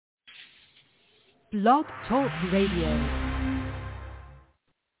Blog Talk Radio.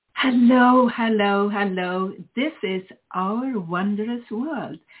 Hello, hello, hello. This is Our Wondrous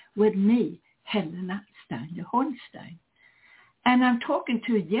World with me, Helena Steiner-Holstein. And I'm talking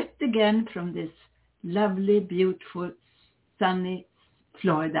to you yet again from this lovely, beautiful, sunny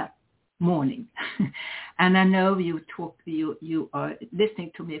Florida morning. And I know you are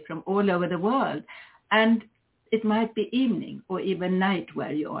listening to me from all over the world. And it might be evening or even night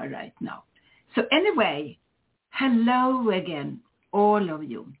where you are right now. So anyway, hello again, all of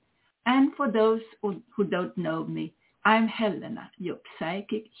you. And for those who don't know me, I'm Helena, your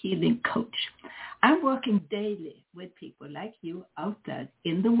psychic healing coach. I'm working daily with people like you out there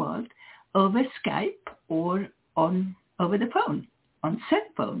in the world over Skype or over the phone. On cell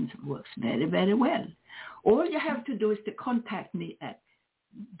phones works very, very well. All you have to do is to contact me at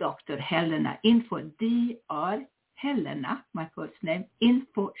Dr. Helena Info, Dr. Helena, my first name,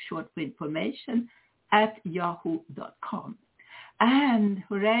 info, short for information, at yahoo.com. And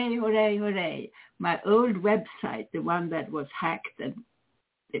hooray, hooray, hooray, my old website, the one that was hacked and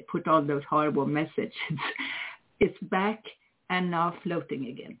they put all those horrible messages, it's back and now floating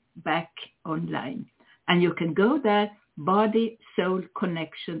again, back online. And you can go there,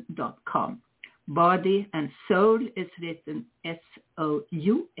 bodysoulconnection.com. Body and soul is written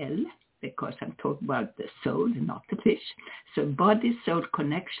S-O-U-L, because I'm talking about the soul, not the fish. So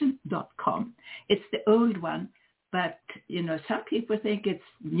bodysoulconnection.com. It's the old one, but, some people think it's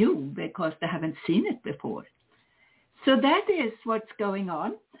new because they haven't seen it before. So that is what's going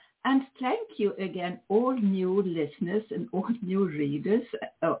on. And thank you again, all new listeners and all new readers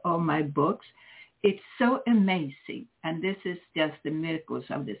of my books. It's so amazing. And this is just the miracles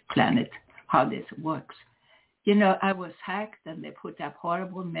of this planet, how this works. I was hacked and they put up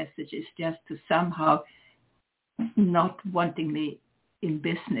horrible messages just to somehow not wanting me in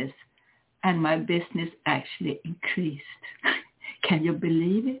business. And my business actually increased. Can you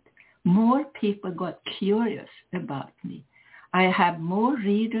believe it? More people got curious about me. I have more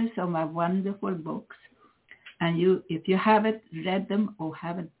readers of my wonderful books. And if you haven't read them or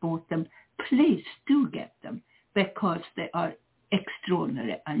haven't bought them, please do get them because they are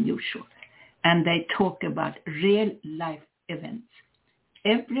extraordinary, unusual. And they talk about real life events.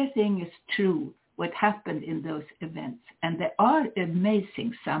 Everything is true, what happened in those events. And they are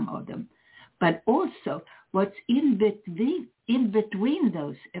amazing, some of them. But also what's in between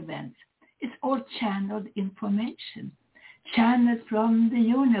those events is all channeled information, channeled from the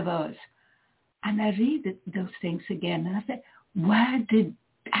universe. And I read those things again and I say, where did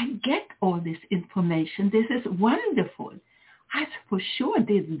I get all this information? This is wonderful. I for sure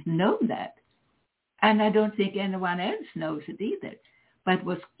didn't know that. And I don't think anyone else knows it either. But it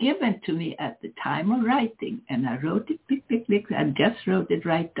was given to me at the time of writing. And I wrote it, I just wrote it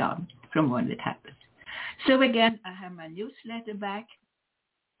right down from when it happened. So again, I have my newsletter back.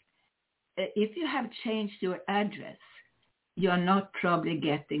 If you have changed your address, you're not probably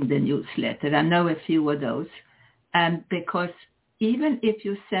getting the newsletter. I know a few of those. And because even if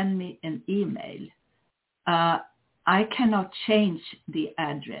you send me an email, I cannot change the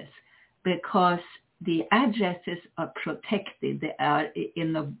address because the addresses are protected. They are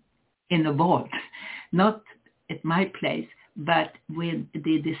in a vault, not at my place, but with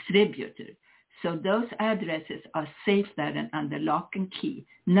the distributor. So those addresses are safe there and under lock and key.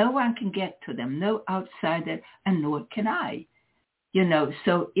 No one can get to them, no outsider, and nor can I.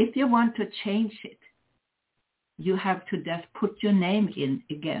 So if you want to change it, you have to just put your name in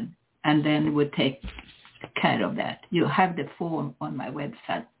again, and then we'll take care of that. You have the form on my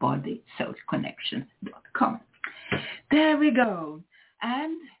website, bodysoulconnection.com. There we go.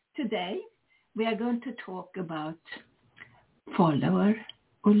 And today we are going to talk about follower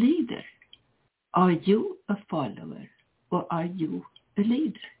or leader. Are you a follower or are you a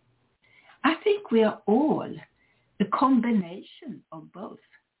leader? I think we are all a combination of both.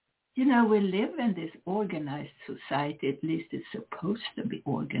 We live in this organized society, at least it's supposed to be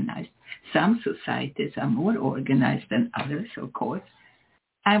organized. Some societies are more organized than others, of course.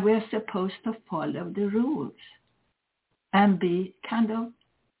 And we're supposed to follow the rules and be kind of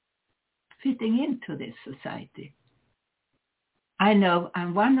fitting into this society. I know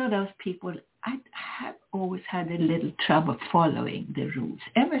I'm one of those people, I have always had a little trouble following the rules,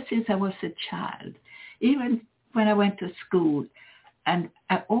 ever since I was a child, even when I went to school. And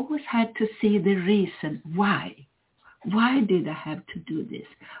I always had to see the reason why. Why did I have to do this?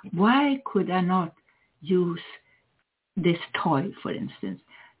 Why could I not use this toy, for instance?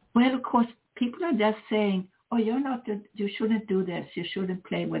 Well, of course, people are just saying, oh, you shouldn't do this. You shouldn't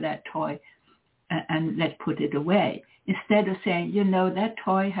play with that toy and let's put it away. Instead of saying, that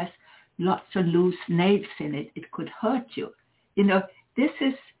toy has lots of loose nails in it, it could hurt you. This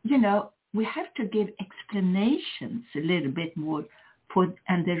is, we have to give explanations a little bit more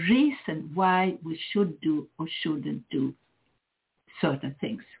and the reason why we should do or shouldn't do certain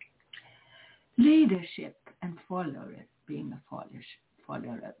things. Leadership and follower, being a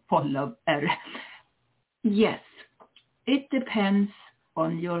follower. Yes, it depends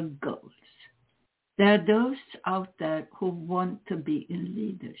on your goals. There are those out there who want to be in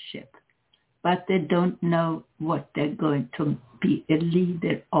leadership, but they don't know what they're going to be a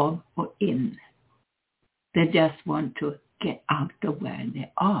leader of or in. They just want to get out of where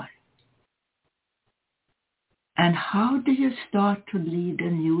they are. And how do you start to lead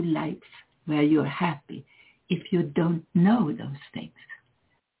a new life where you're happy if you don't know those things?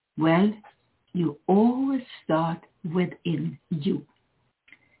 Well, you always start within you.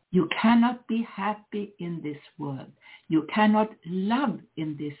 You cannot be happy in this world. You cannot love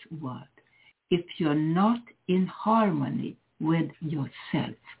in this world if you're not in harmony with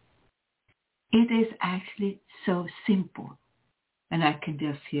yourself. It is actually so simple. And I can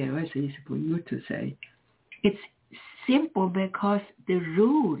just hear, it's easy for you to say. It's simple because the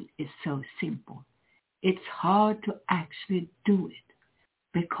rule is so simple. It's hard to actually do it.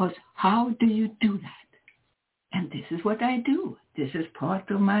 Because how do you do that? And this is what I do. This is part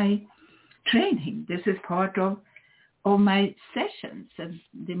of my training. This is part of my sessions and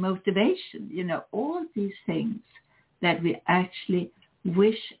the motivation, all these things that we actually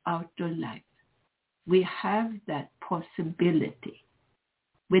wish out of life. We have that possibility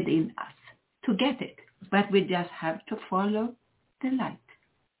within us to get it, but we just have to follow the light.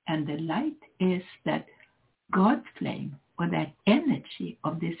 And the light is that God's flame, or that energy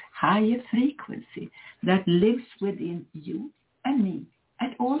of this higher frequency that lives within you and me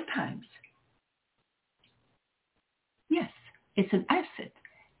at all times. Yes, it's an asset.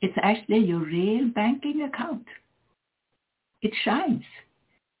 It's actually your real banking account. It shines.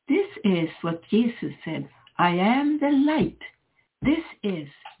 This is what Jesus said, I am the light. This is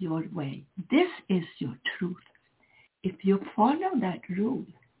your way. This is your truth. If you follow that rule,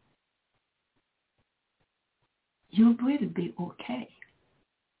 you will be okay.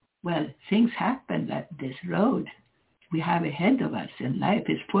 Well, things happen like this road we have ahead of us, and life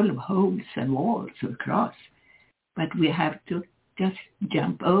is full of holes and walls to cross. But we have to just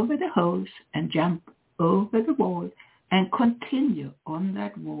jump over the holes and jump over the wall and continue on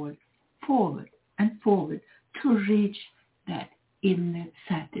that wall forward and forward to reach that inner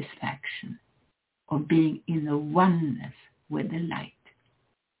satisfaction of being in a oneness with the light.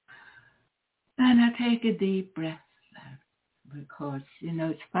 And I take a deep breath there because,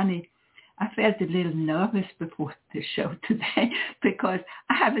 it's funny. I felt a little nervous before the show today because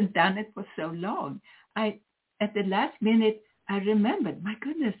I haven't done it for so long. At the last minute, I remembered, my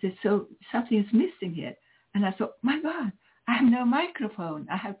goodness, something's missing here. And I thought, my God, I have no microphone.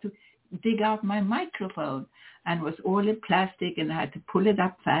 I have to dig out my microphone. And it was all in plastic, and I had to pull it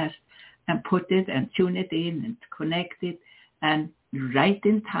up fast and put it and tune it in and connect it. And right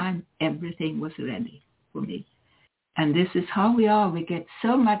in time, everything was ready for me. And this is how we are. We get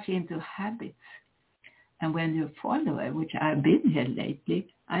so much into habits. And when you're a follower, which I've been here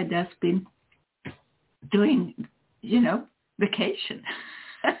lately, I've just been doing, vacation.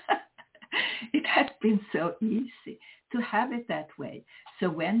 It has been so easy to have it that way. So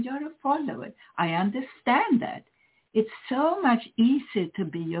when you're a follower, I understand that. It's so much easier to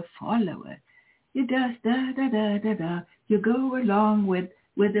be a follower. You just you go along with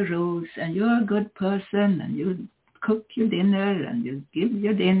the rules, and you're a good person, and you cook your dinner, and you give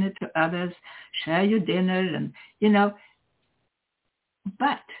your dinner to others, share your dinner, and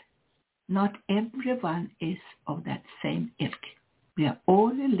but not everyone is of that same ilk. We are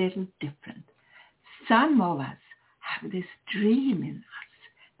all a little different. Some of us have this dream in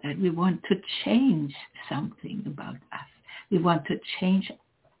us that we want to change something about us. We want to change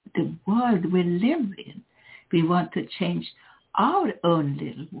the world we live in. We want to change our own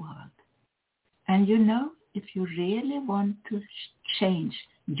little world. And if you really want to change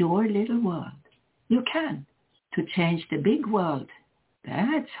your little world, you can. To change the big world,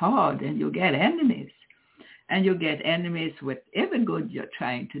 that's hard, and you get enemies. And you get enemies whatever good you're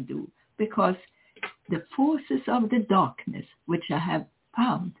trying to do, because the forces of the darkness, which I have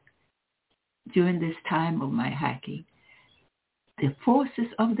found during this time of my hacking, the forces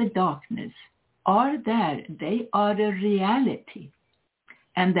of the darkness are there. They are a reality.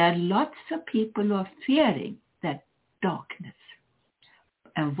 And there are lots of people who are fearing that darkness.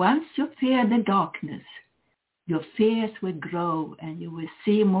 And once you fear the darkness, your fears will grow, and you will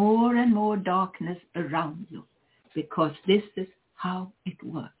see more and more darkness around you, because this is how it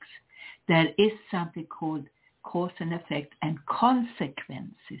works. there is something called cause and effect and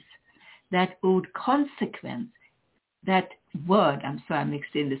consequences. That word consequence, that word, I'm sorry I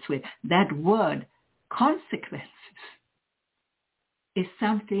mixed in this way, that word consequences is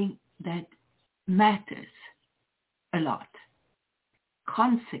something that matters a lot.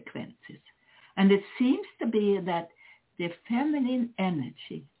 Consequences. And it seems to be that the feminine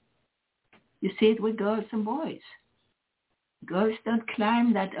energy, you see it with girls and boys. Girls don't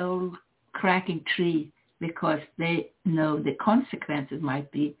climb that old cracking tree because they know the consequences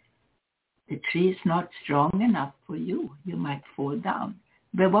might be the tree is not strong enough for you. You might fall down.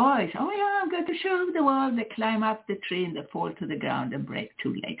 The boys, oh yeah, I'm going to show the world. They climb up the tree and they fall to the ground and break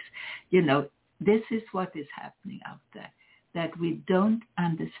 2 legs. You know, this is what is happening out there, that we don't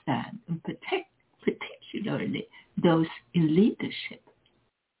understand, and particularly those in leadership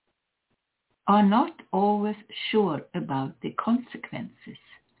are not always sure about the consequences,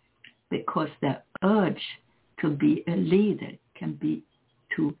 because the urge to be a leader can be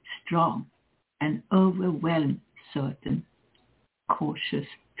too strong and overwhelm certain cautious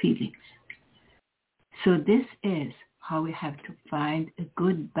feelings. So this is how we have to find a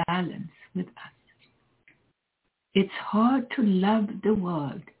good balance with us. It's hard to love the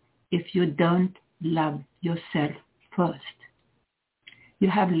world if you don't love yourself first. You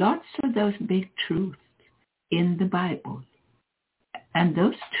have lots of those big truths in the Bible. And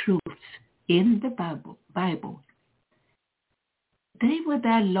those truths in the Bible, they were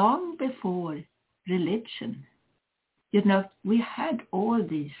there long before religion. You know, we had all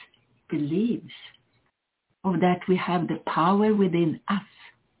these beliefs of that we have the power within us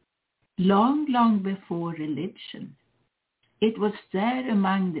long, long before religion. It was there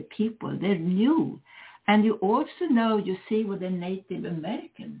among the people. They knew. And you also know, you see with the Native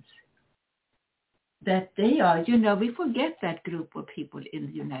Americans, that they are, you know, we forget that group of people in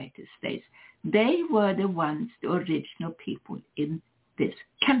the United States. They were the ones, the original people in this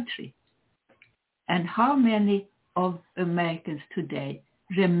country. And how many of Americans today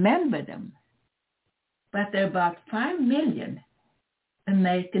remember them? But there are about 5 million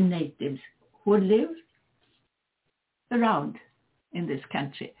American natives who live around in this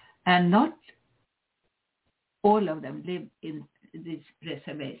country. And not all of them live in these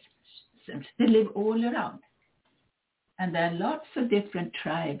reservations. They live all around. And there are lots of different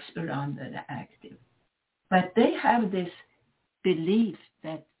tribes around that are active. But they have this belief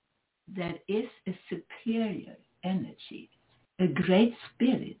that there is a superior energy, a great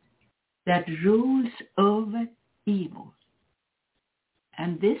spirit that rules over evil.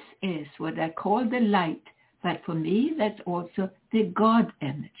 And this is what I call the light, but for me that's also the God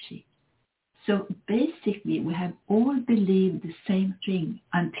energy. So basically we have all believed the same thing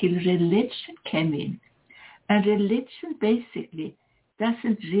until religion came in. And religion basically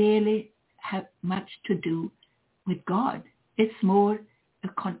doesn't really have much to do with God. It's more a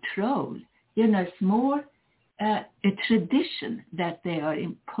control. You know, it's more a tradition that they are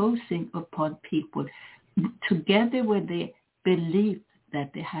imposing upon people together with the belief that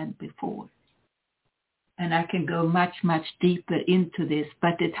they had before. And I can go much, much deeper into this,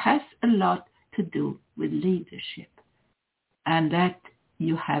 but it has a lot to do with leadership. And that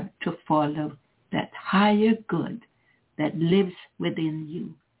you have to follow that higher good that lives within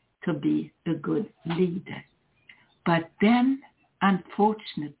you to be a good leader. But then,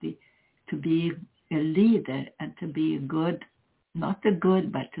 unfortunately, to be a leader and to be a good, not a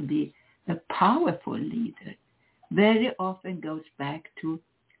good, but to be a powerful leader, very often goes back to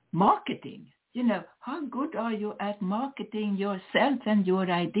marketing. You know, how good are you at marketing yourself and your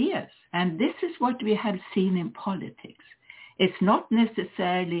ideas? And this is what we have seen in politics. It's not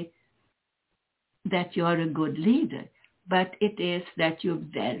necessarily that you're a good leader, but it is that you're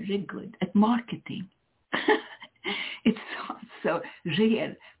very good at marketing. It's not so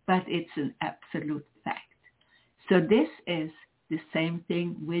real, but it's an absolute fact. So this is the same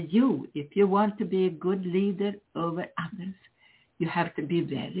thing with you. If you want to be a good leader over others, you have to be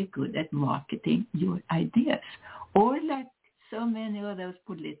very good at marketing your ideas. Or like so many of those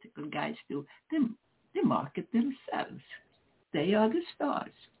political guys do, they market themselves. They are the stars.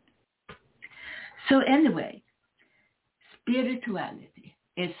 So anyway, spirituality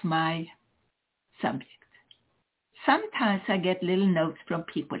is my subject. Sometimes I get little notes from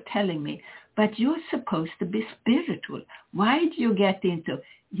people telling me, but you're supposed to be spiritual. Why do you get into,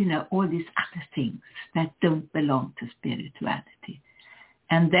 you know, all these other things that don't belong to spirituality?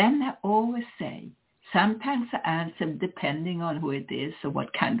 And then I always say, sometimes I answer depending on who it is or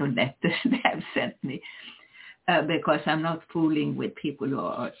what kind of letters they have sent me, because I'm not fooling with people who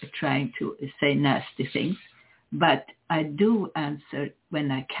are trying to say nasty things. But I do answer when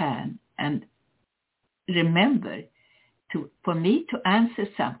I can, And remember, for me to answer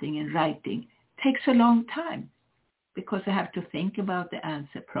something in writing takes a long time because I have to think about the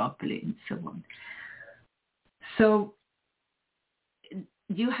answer properly and so on. So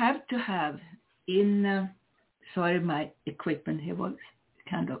you have to have sorry, my equipment here was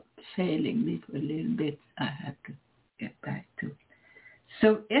kind of failing me for a little bit. I have to get back to.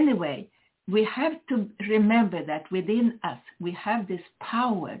 So anyway, we have to remember that within us, we have this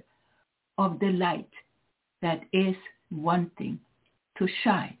power of the light that is wanting to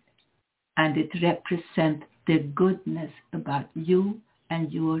shine. And it represents the goodness about you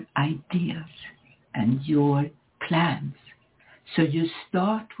and your ideas and your plans. So you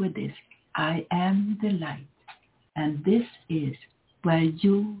start with this, I am the light. And this is where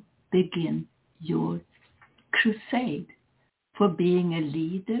you begin your crusade for being a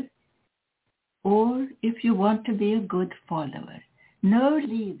leader, or if you want to be a good follower. No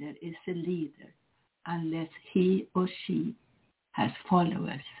leader is a leader unless he or she has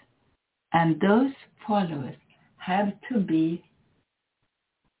followers. And those followers have to be,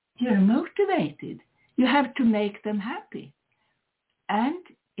 motivated. You have to make them happy. And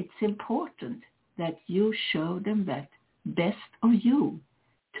it's important that you show them that best of you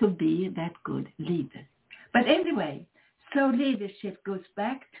to be that good leader. But anyway, so leadership goes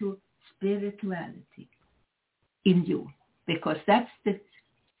back to spirituality in you, because that's the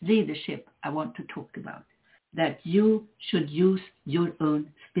leadership I want to talk about, that you should use your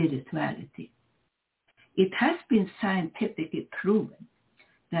own spirituality. It has been scientifically proven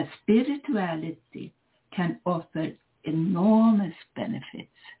that spirituality can offer enormous benefits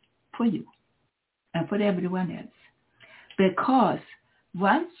for you and for everyone else. Because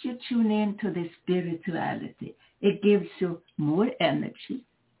once you tune into the spirituality, it gives you more energy,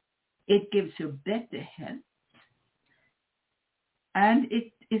 it gives you better health, and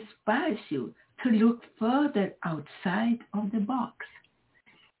it inspires you to look further outside of the box.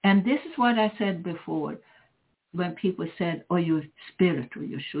 And this is what I said before when people said, oh, you're spiritual,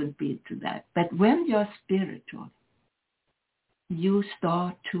 you shouldn't be into that. But when you're spiritual, you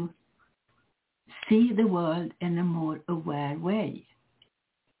start to see the world in a more aware way.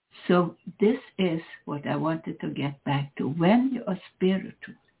 So this is what I wanted to get back to. When you are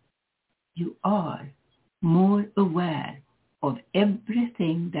spiritual, you are more aware of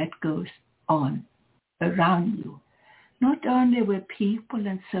everything that goes on around you. Not only with people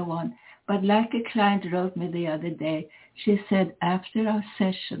and so on, but like a client wrote me the other day, she said after our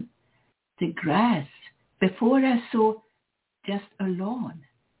session, the grass, before I saw just a lawn,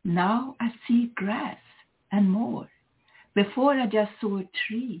 now I see grass and more. Before I just saw a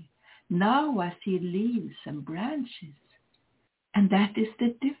tree, now I see leaves and branches. And that is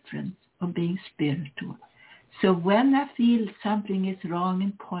the difference of being spiritual. So when I feel something is wrong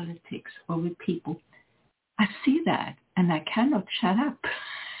in politics or with people, I see that and I cannot shut up.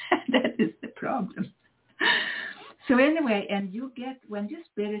 That is the problem. So anyway, and when you're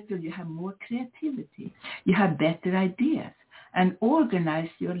spiritual, you have more creativity. You have better ideas and organize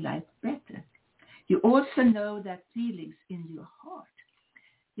your life better. You also know that feelings in your heart,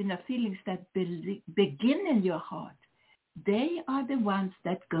 feelings that begin in your heart, they are the ones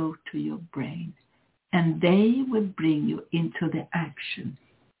that go to your brain, and they will bring you into the action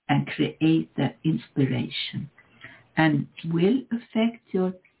and create that inspiration and will affect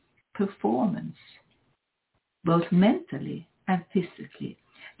your performance, both mentally and physically.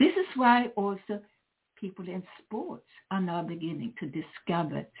 This is why also people in sports are now beginning to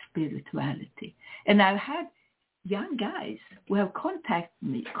discover spirituality. And I've had young guys who have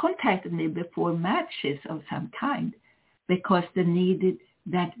contacted me before matches of some kind because they needed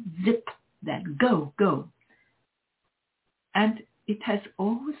that zip, that go. And it has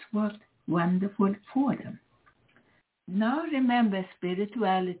always worked wonderful for them. Now remember,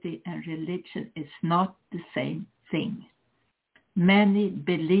 spirituality and religion is not the same thing. Many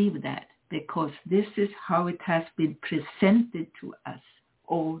believe that because this is how it has been presented to us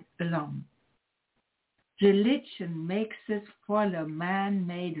all along. Religion makes us follow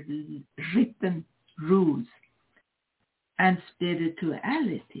man-made written rules, and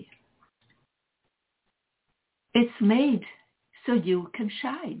spirituality, it's made so you can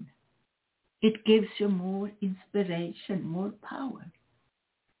shine. It gives you more inspiration, more power.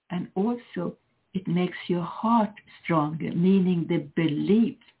 And also it makes your heart stronger, meaning the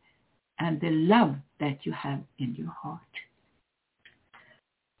belief and the love that you have in your heart.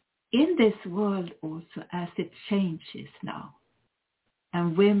 In this world also, as it changes now,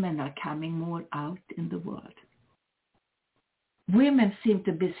 and women are coming more out in the world, women seem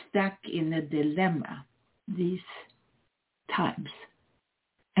to be stuck in a dilemma these times.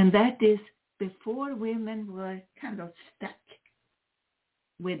 And that is before women were kind of stuck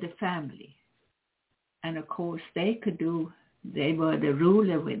with the family. And of course they were the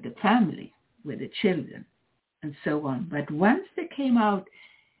ruler with the family, with the children and so on. But once they came out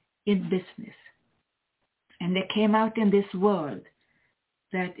in business and they came out in this world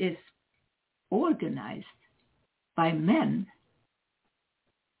that is organized by men,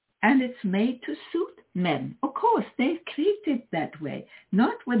 and it's made to suit men. Of course, they treat it that way,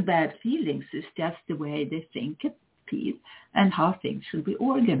 not with bad feelings. It's just the way they think and feel and how things should be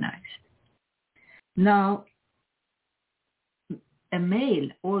organized. Now, a male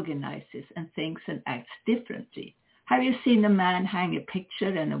organizes and thinks and acts differently. Have you seen a man hang a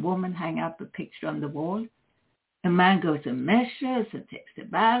picture and a woman hang up a picture on the wall? A man goes and measures and takes the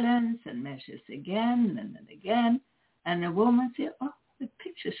balance and measures again and then again. And a woman says, oh, the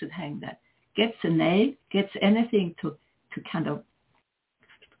picture should hang that. Gets a nail, gets anything to kind of,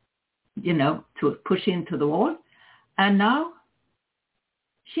 to push into the wall. And now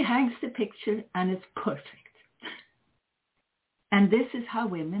she hangs the picture and it's perfect. And this is how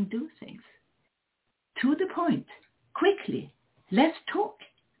women do things. To the point, quickly, let's talk.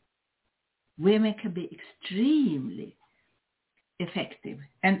 Women can be extremely effective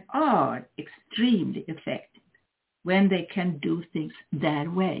and are extremely effective when they can do things their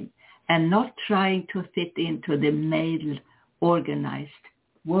way and not trying to fit into the male organized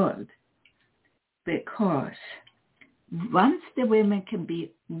world. Because once the women can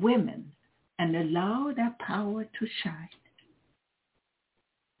be women and allow their power to shine,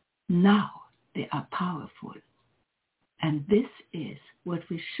 now they are powerful. And this is what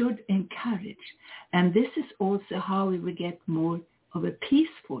we should encourage. And this is also how we will get more of a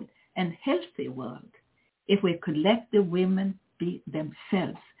peaceful and healthy world. If we could let the women be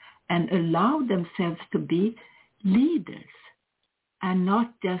themselves and allow themselves to be leaders and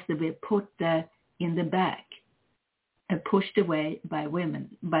not just to be put there in the back and pushed away by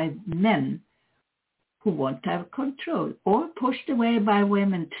men who want to have control, or pushed away by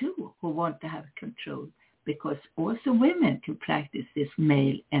women too who want to have control, because also women can practice this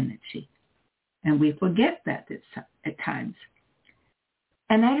male energy. And we forget that at times.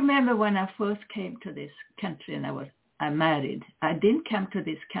 And I remember when I first came to this country and I married, I didn't come to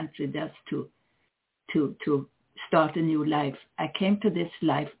this country just to start a new life. I came to this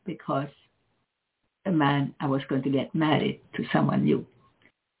life because a man, I was going to get married to someone new.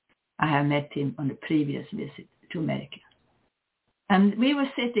 I had met him on a previous visit to America. And we were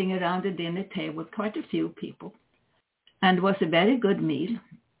sitting around the dinner table, quite a few people, and it was a very good meal.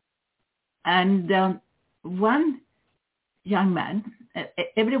 And one young man,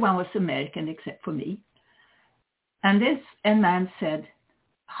 everyone was American except for me, and this man said,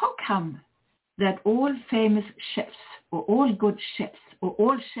 how come that all famous chefs, or all good chefs, or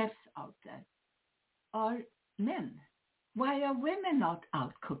all chefs out there are men? Why are women not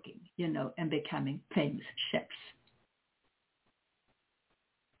out cooking, and becoming famous chefs?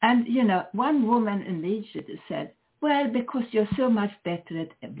 And, one woman immediately said, well, because you're so much better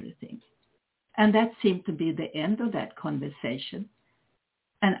at everything. And that seemed to be the end of that conversation.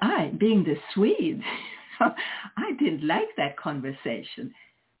 And I, being the Swede, I didn't like that conversation.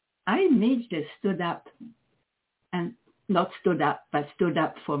 I immediately stood up, and not stood up, but stood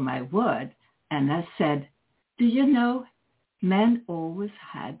up for my word. And I said, do you know, men always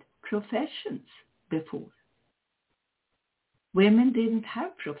had professions before. Women didn't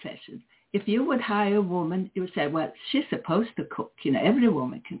have professions. If you would hire a woman, you would say, well, she's supposed to cook. Every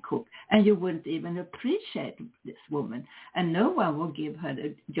woman can cook. And you wouldn't even appreciate this woman. And no one will give her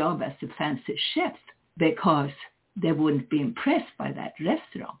the job as a fancy chef because they wouldn't be impressed by that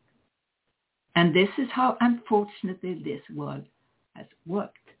restaurant. And this is how, unfortunately, this world has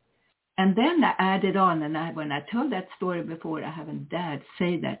worked. And then I added on, and when I told that story before, I haven't dared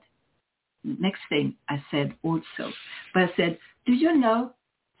say that. Next thing I said also. But I said, do you know,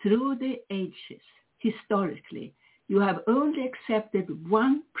 through the ages, historically, you have only accepted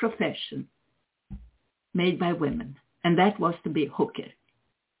one profession made by women, and that was to be hooker.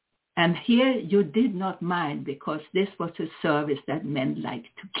 And here you did not mind because this was a service that men liked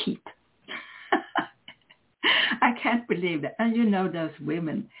to keep. I can't believe that. And those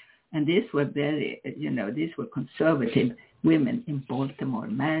women, and these were very, these were conservative women in Baltimore,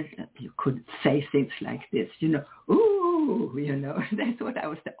 Maryland. You couldn't say things like this, ooh, they thought I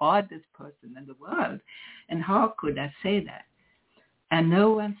was the oddest person in the world. And how could I say that? And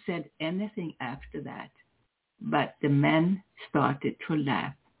no one said anything after that. But the men started to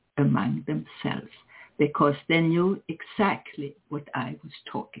laugh among themselves because they knew exactly what I was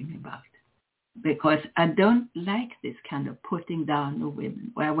talking about. because I don't like this kind of putting down of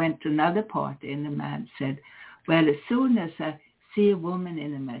women. Where I went to another party and a man said, well, as soon as I see a woman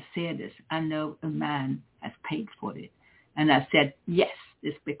in a Mercedes, I know a man has paid for it. And I said, yes,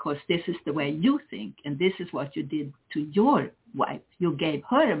 it's because this is the way you think, and this is what you did to your wife. You gave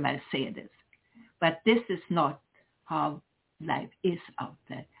her a Mercedes. But this is not how life is out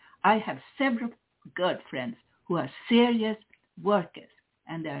there. I have several good friends who are serious workers,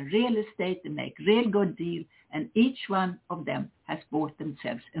 and they're real estate, they make real good deal, and each one of them has bought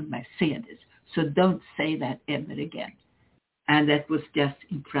themselves a Mercedes. So don't say that ever again. And that was just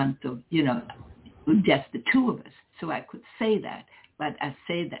in front of, just the two of us. So I could say that, but I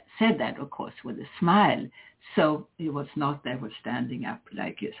said that, of course, with a smile. So it was not that I was standing up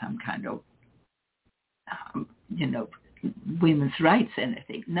like some kind of, women's rights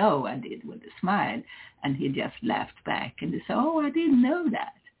anything. No, I did with a smile. And he just laughed back and he said, oh, I didn't know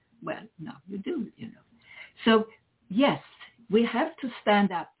that. Well, no, you do, So, yes, we have to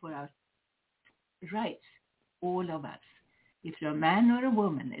stand up for our rights, all of us. If you're a man or a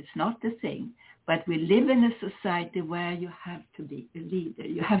woman, it's not the thing. But we live in a society where you have to be a leader.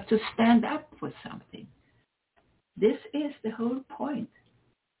 You have to stand up for something. This is the whole point.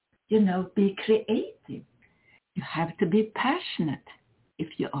 Be creative. You have to be passionate if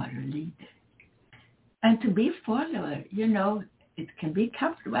you are a leader. And to be a follower, it can be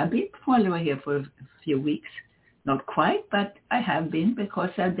comfortable. I've been a follower here for a few weeks. Not quite, but I have been because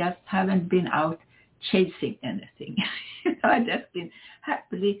I just haven't been out chasing anything. I've just been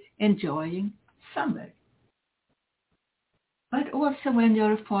happily enjoying summer. But also when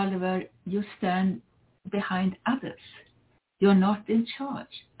you're a follower, you stand behind others. You're not in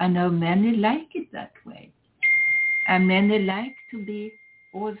charge. I know many like it that way. And many like to be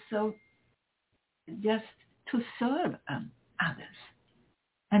also just to serve others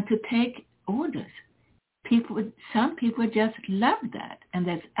and to take orders. Some people just love that, and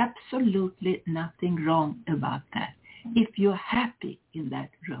there's absolutely nothing wrong about that if you're happy in that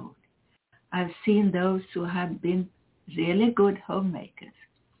role. I've seen those who have been really good homemakers,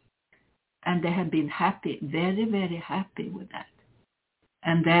 and they have been happy, very, very happy with that.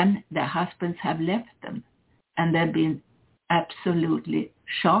 And then their husbands have left them, and they've been absolutely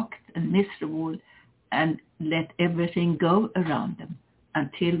shocked and miserable and let everything go around them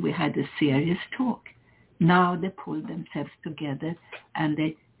until we had a serious talk. Now they pulled themselves together and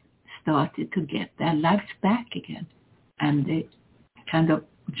they started to get their lives back again. And they kind of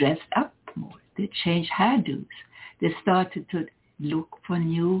dressed up more. They changed hairdos. They started to look for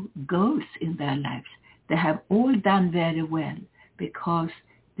new goals in their lives. They have all done very well because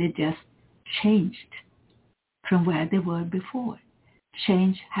they just changed from where they were before.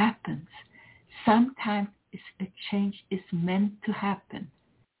 Change happens. Sometimes a change is meant to happen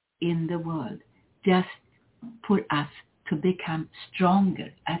in the world just for us to become stronger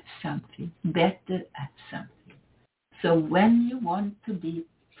at something, better at something. So when you want to be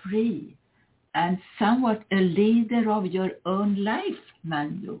free and somewhat a leader of your own life,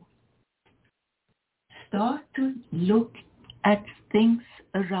 Manu, start to look at things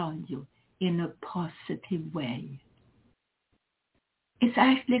around you in a positive way. It's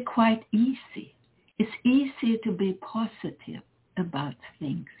actually quite easy. It's easier to be positive about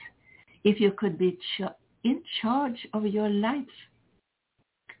things if you could be in charge of your life.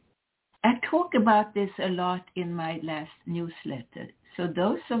 I talk about this a lot in my last newsletter. So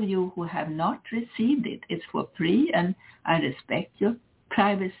those of you who have not received it, it's for free, and I respect your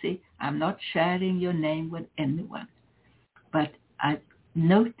privacy. I'm not sharing your name with anyone. But I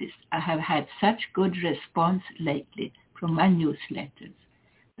noticed I have had such good response lately from my newsletters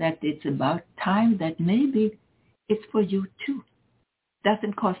that it's about time that maybe it's for you too.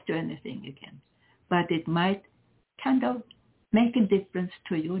 Doesn't cost you anything again, but it might kind of make a difference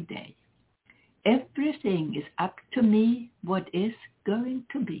to your day. Everything is up to me what is going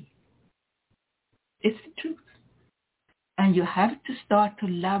to be. It's the truth. And you have to start to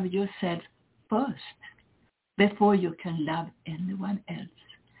love yourself first before you can love anyone else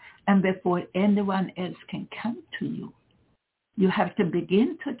and before anyone else can come to you. You have to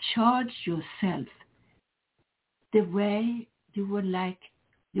begin to charge yourself the way you would like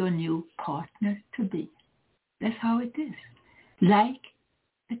your new partner to be. That's how it is. Like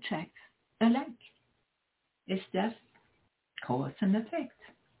attracts alike. It's just cause and effect.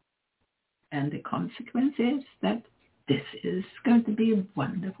 And the consequence is that this is going to be a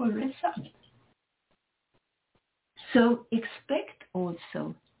wonderful result. So expect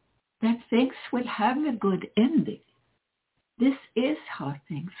also that things will have a good ending. This is how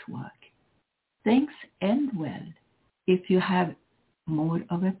things work. Things end well if you have more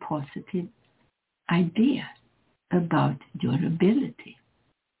of a positive idea about your ability.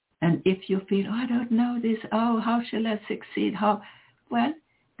 And if you feel, I don't know this, how shall I succeed? Well,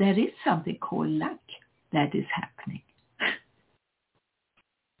 there is something called luck that is happening.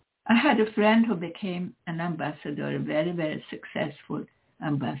 I had a friend who became an ambassador, a very, very successful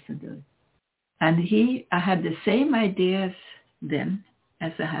ambassador. And I had the same ideas then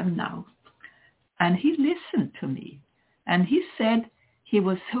as I have now. And he listened to me. And he said he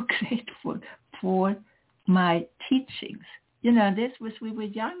was so grateful for my teachings. We were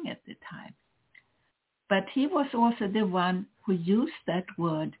young at the time. But he was also the one who used that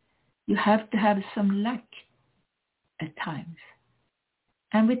word. You have to have some luck at times.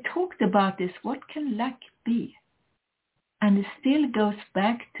 And we talked about this. What can luck be? And it still goes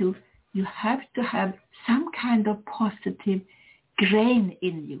back to you have to have some kind of positive grain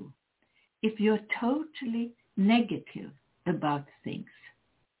in you. If you're totally negative about things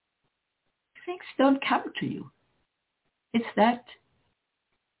don't come to you. It's that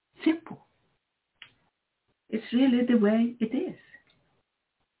simple. It's really the way it is.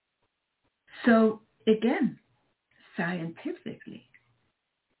 So again, scientifically,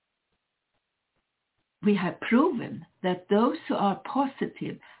 we have proven that those who are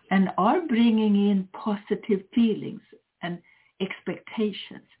positive and are bringing in positive feelings and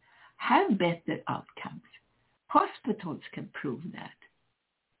expectations have better outcomes. Hospitals can prove that.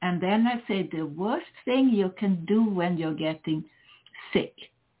 And then I say the worst thing you can do when you're getting sick,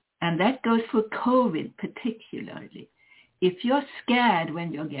 and that goes for COVID particularly. If you're scared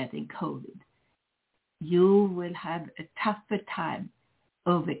when you're getting COVID, you will have a tougher time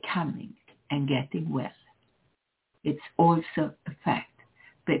overcoming and getting well. It's also a fact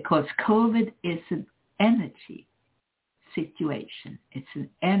because COVID is an energy situation. It's an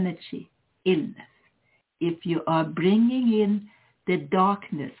energy illness. If you are bringing in the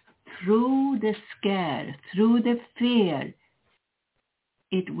darkness through the scare, through the fear,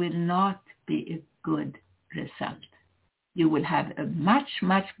 it will not be a good result. You will have a much,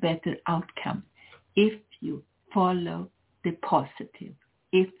 much better outcome if you follow the positive,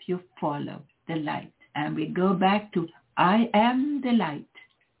 if you follow the light. And we go back to, I am the light.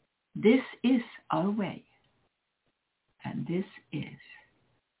 This is our way. And this is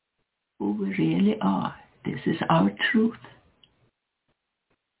who we really are. This is our truth.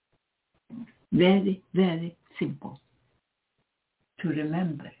 Very, very simple to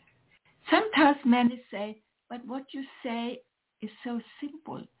remember. Sometimes many say, but what you say is so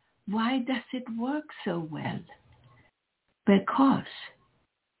simple. Why does it work so well? Because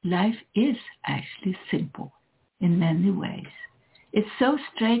life is actually simple in many ways. It's so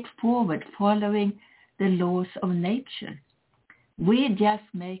straightforward following the laws of nature. We just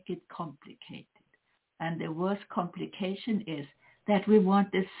make it complicated. And the worst complication is that we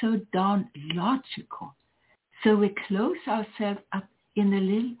want it so darn logical. So we close ourselves up in a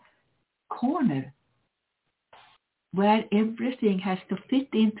little corner where everything has to fit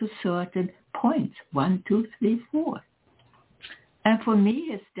into certain points, 1, 2, 3, 4. And for me,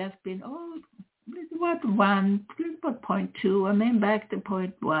 it's just been, what 1, what 0.2, and then back to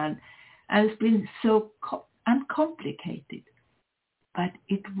 0.1. And it's been so uncomplicated. But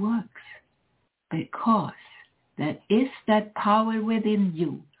it works because there is that power within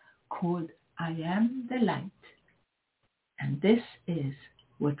you called I am the light. And this is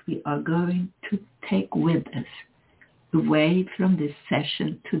what we are going to take with us away from this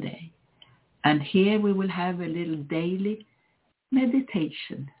session today. And here we will have a little daily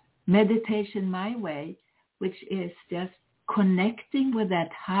meditation my way, which is just connecting with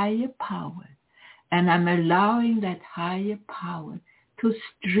that higher power. And I'm allowing that higher power to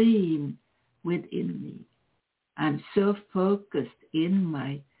stream within me. I'm so focused in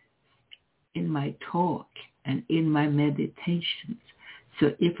my talk and in my meditations.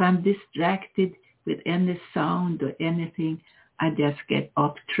 So if I'm distracted with any sound or anything, I just get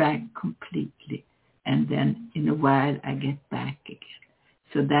off track completely. And then in a while I get back again.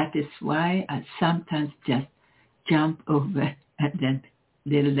 So that is why I sometimes just jump over and then a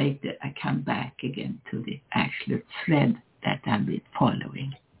little later I come back again to the actual thread that I've been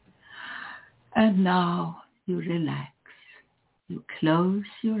following. And now you relax. You close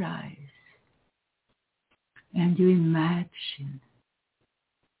your eyes and you imagine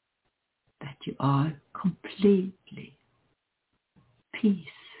that you are completely peace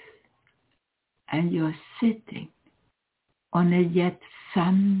and you're sitting on a yet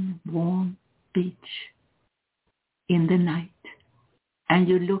sun-warm beach in the night, and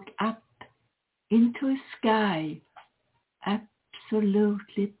you look up into a sky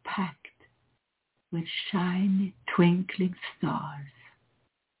absolutely packed with shiny twinkling stars.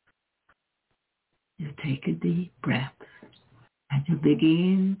 You take a deep breath and you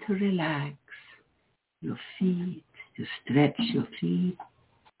begin to relax your feet. You stretch your feet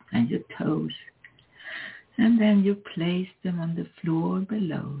and your toes. And then you place them on the floor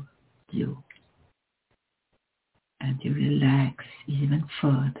below you. And you relax even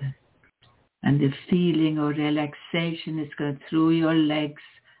further. And the feeling of relaxation is going through your legs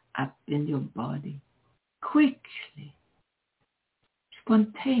up in your body. Quickly,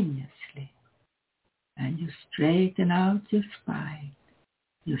 spontaneously. And you straighten out your spine.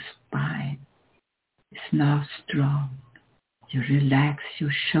 Your spine is now strong. You relax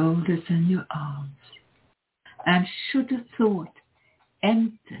your shoulders and your arms. And should a thought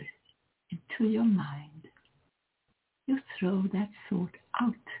enter into your mind, you throw that thought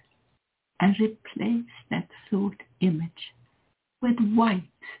out and replace that thought image with white.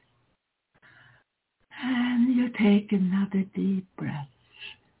 And you take another deep breath.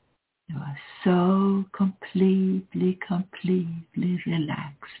 You are so completely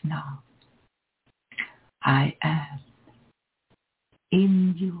relaxed now. I am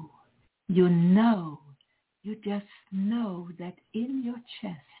in you. You know, you just know that in your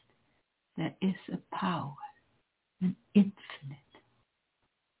chest there is a power, an infinite,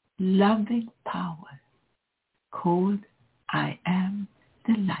 loving power called I am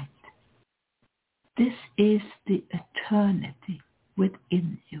the light. This is the eternity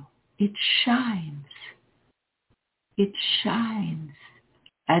within you. It shines. It shines.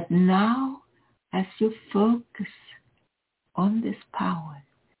 And now, as you focus on this power,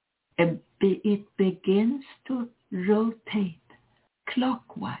 it begins to rotate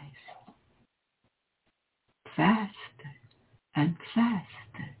clockwise, faster and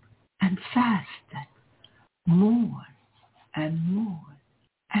faster and faster, more and more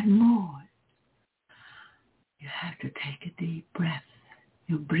and more. You have to take a deep breath.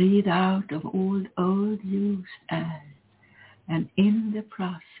 You breathe out of all old used air, and in the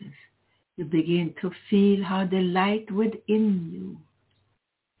process, you begin to feel how the light within you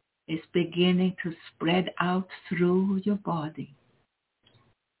is beginning to spread out through your body,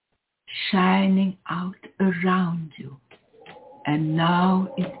 shining out around you. And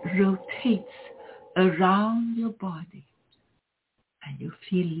now it rotates around your body, and you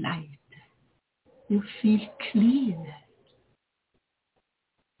feel lighter. You feel cleaner.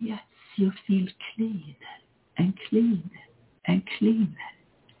 Yes, you feel cleaner and cleaner and cleaner.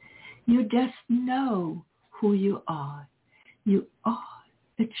 You just know who you are. You are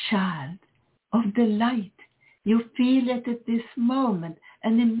a child of the light. You feel it at this moment,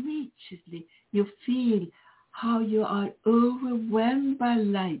 and immediately you feel how you are overwhelmed by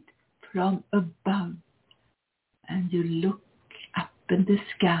light from above. And you look up in the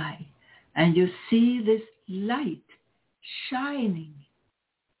sky, and you see this light shining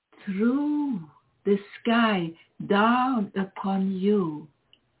through the sky down upon you.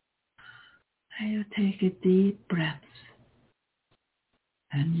 And you take a deep breath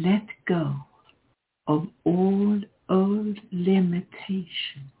and let go of all old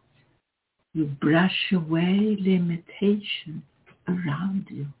limitations. You brush away limitations around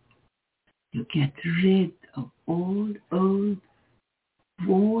you. You get rid of all old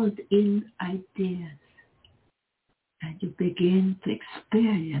walled-in ideas. And you begin to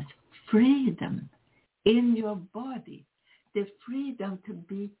experience freedom in your body, the freedom to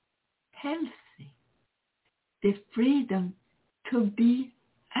be healthy, the freedom to be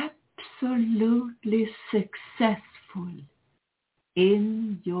absolutely successful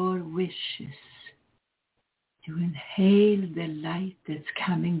in your wishes. You inhale the light that's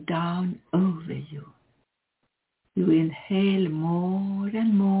coming down over you. You inhale more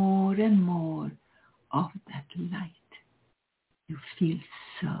and more and more of that light. You feel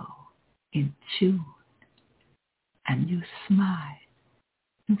so in tune, and you smile.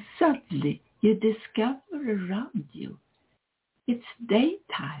 And suddenly you discover around you it's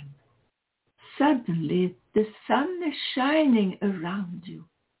daytime. Suddenly the sun is shining around you,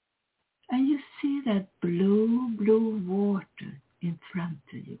 and you see that blue water in front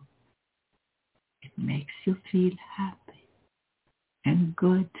of you. It makes you feel happy and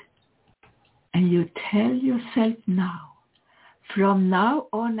good. And you tell yourself now, from now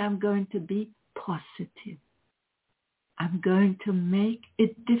on I'm going to be positive. I'm going to make a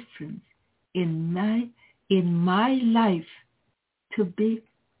difference in my life to be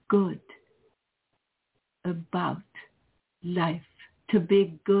good about life, to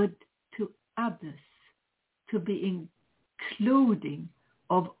be good to others, to be including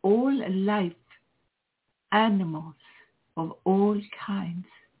of all life, animals of all kinds,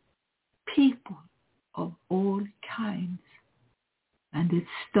 people of all kinds. And it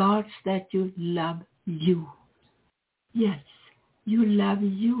starts that you love you. Yes, you love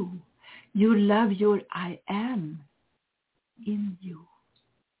you. You love your I am in you.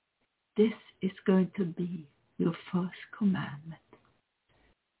 This is going to be your first commandment.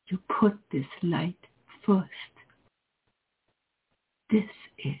 You put this light first. This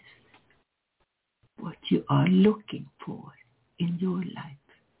is what you are looking for in your life.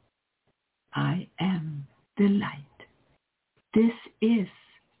 I am the light. This is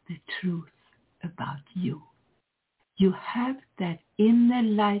the truth about you. You have that inner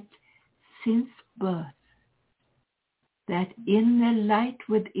light since birth. That inner light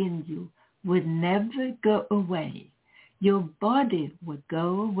within you would never go away. Your body would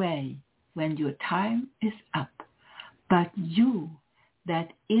go away when your time is up. But you,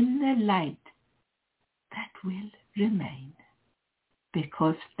 that inner light, that will remain.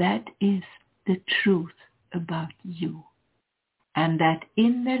 Because that is the truth about you. And that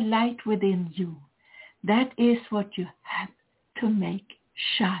inner light within you, that is what you have to make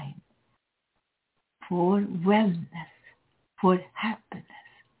shine for wellness, for happiness,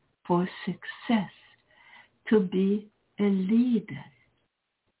 for success, to be a leader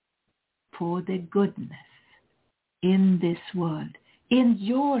for the goodness in this world, in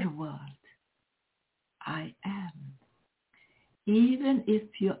your world. I am. Even if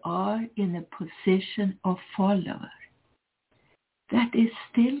you are in a position of follower, that is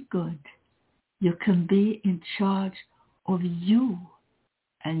still good. You can be in charge of you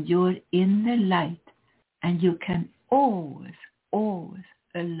and your inner light, and you can always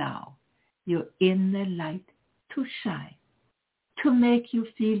allow your inner light to shine, to make you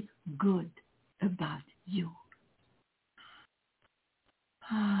feel good about you.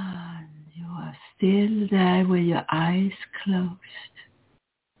 And you are still there with your eyes closed.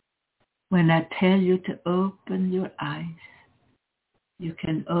 When I tell you to open your eyes, you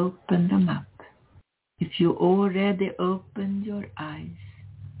can open them up. If you already opened your eyes,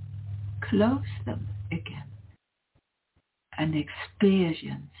 close them again and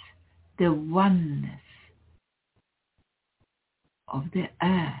experience the oneness of the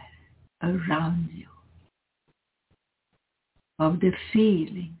air around you, of the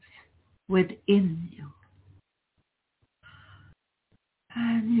feelings within you.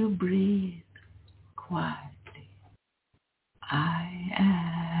 And you breathe quietly. I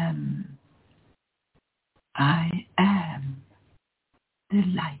am the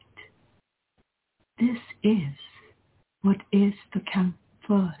light. This is what is to come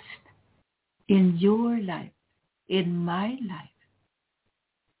first in your life, in my life,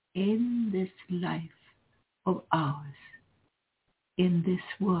 in this life of ours, in this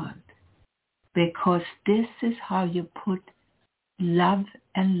world. Because this is how you put love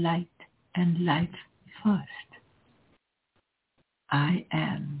and light and life first. I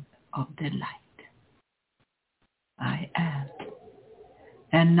am of the light. I am.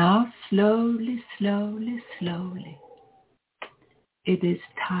 And now slowly, it is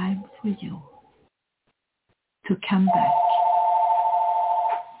time for you to come back.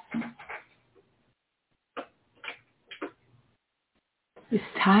 It's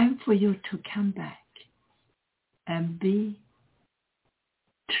time for you to come back and be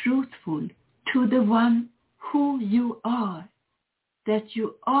truthful to the one who you are, that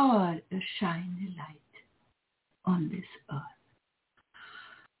you are a shiny light on this earth.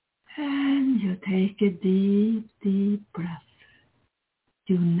 And you take a deep, deep breath.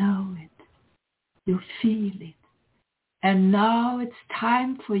 You know it. You feel it. And now it's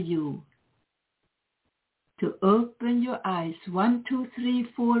time for you to open your eyes. 1, 2, 3,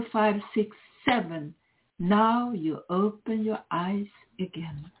 4, 5, 6, 7. Now you open your eyes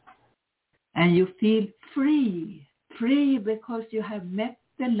again. And you feel free. Free because you have met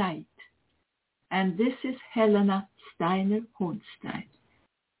the light. And this is Helena Steiner Hornstein.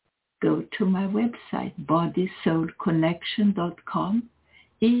 Go to my website, bodysoulconnection.com.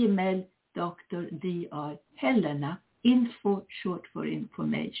 Email Dr. Dr. Helena, info short for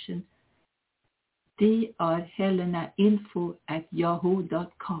information,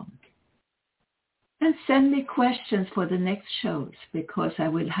 drhelenainfo@yahoo.com. And send me questions for the next shows, because I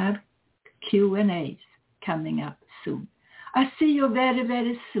will have Q&As coming up soon. I see you very,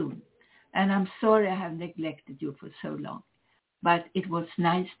 very soon. And I'm sorry I have neglected you for so long. But it was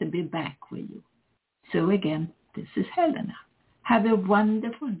nice to be back with you. So again, this is Helena. Have a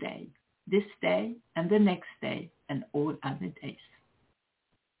wonderful day, this day and the next day and all other days.